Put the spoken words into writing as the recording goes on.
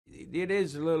it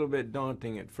is a little bit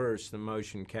daunting at first, the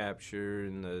motion capture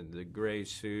and the gray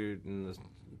suit and the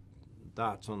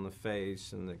dots on the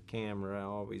face and the camera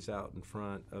always out in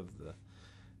front of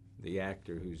the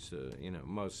actor who's, you know,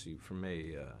 mostly for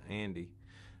me, Andy.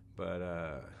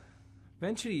 But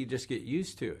eventually you just get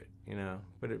used to it, you know.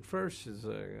 But at first it's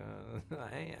like,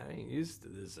 I ain't used to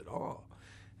this at all.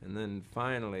 And then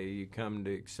finally you come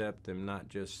to accept them, not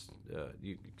just,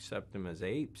 you accept them as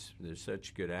apes. They're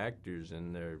such good actors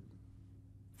and their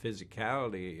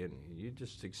physicality, and you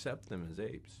just accept them as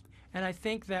apes. And I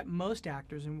think that most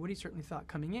actors, and Woody certainly thought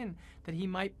coming in, that he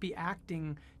might be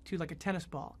acting to like a tennis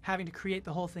ball, having to create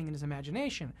the whole thing in his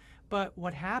imagination. But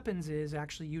what happens is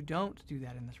actually you don't do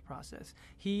that in this process.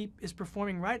 He is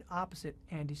performing right opposite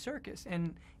Andy Serkis,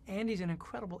 and Andy's an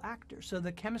incredible actor. So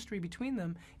the chemistry between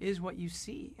them is what you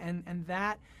see, and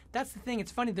that's the thing.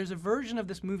 It's funny, there's a version of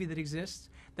this movie that exists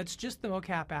that's just the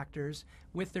mocap actors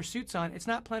with their suits on. It's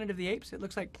not Planet of the Apes. It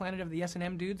looks like Planet of the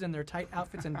S&M dudes and their tight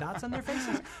outfits and dots on their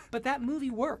faces. But that movie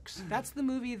works. That's the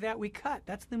movie that we cut.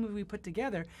 That's the movie we put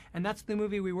together, and that's the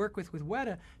movie we work with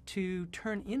Weta to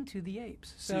turn into the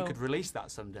Apes. So you could release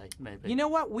that someday, maybe. You know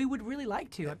what? We would really like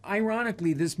to.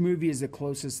 Ironically, this movie is the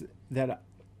closest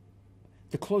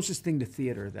thing to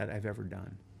theater that I've ever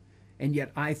done. And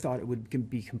yet I thought it would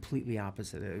be completely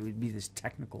opposite. It would be this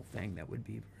technical thing that would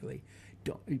be really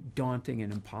daunting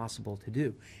and impossible to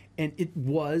do. And it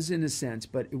was, in a sense,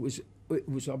 but it was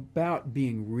about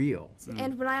being real.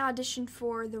 And when I auditioned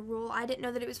for the role, I didn't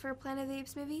know that it was for a Planet of the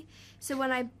Apes movie. So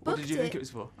when I booked it... What did you think it was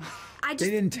for?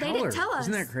 They didn't tell us.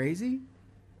 Isn't that crazy?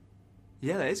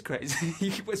 Yeah, that is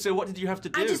crazy. So what did you have to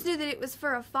do? I just knew that it was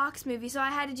for a Fox movie, so I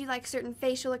had to do like certain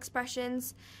facial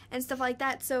expressions and stuff like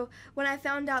that. So when I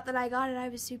found out that I got it, I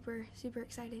was super, super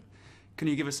excited. Can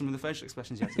you give us some of the facial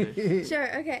expressions you had to do?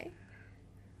 Sure, okay.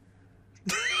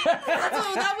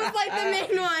 That was like the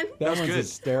main one. That was good.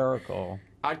 Hysterical.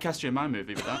 I'd cast you in my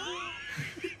movie with that.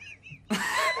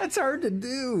 That's hard to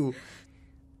do.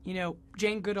 You know,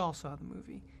 Jane Goodall saw the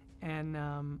movie,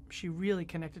 and she really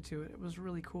connected to it. It was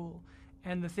really cool.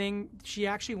 And the thing, she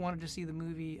actually wanted to see the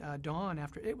movie Dawn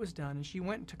after it was done, and she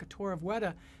went and took a tour of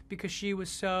Weta because she was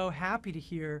so happy to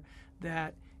hear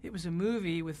that it was a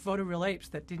movie with photoreal apes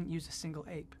that didn't use a single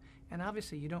ape. And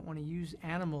obviously you don't want to use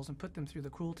animals and put them through the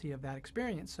cruelty of that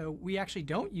experience. So we actually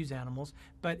don't use animals,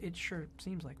 but it sure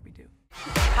seems like we do.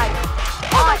 Hi.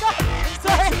 Oh my God!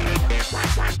 Sorry!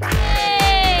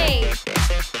 Hey!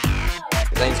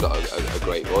 Zane's got a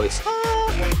great voice.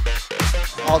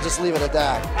 I'll just leave it at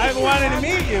that. I've wanted to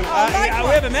meet you.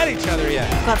 We haven't met each other yet.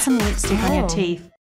 Got some lipstick on your teeth.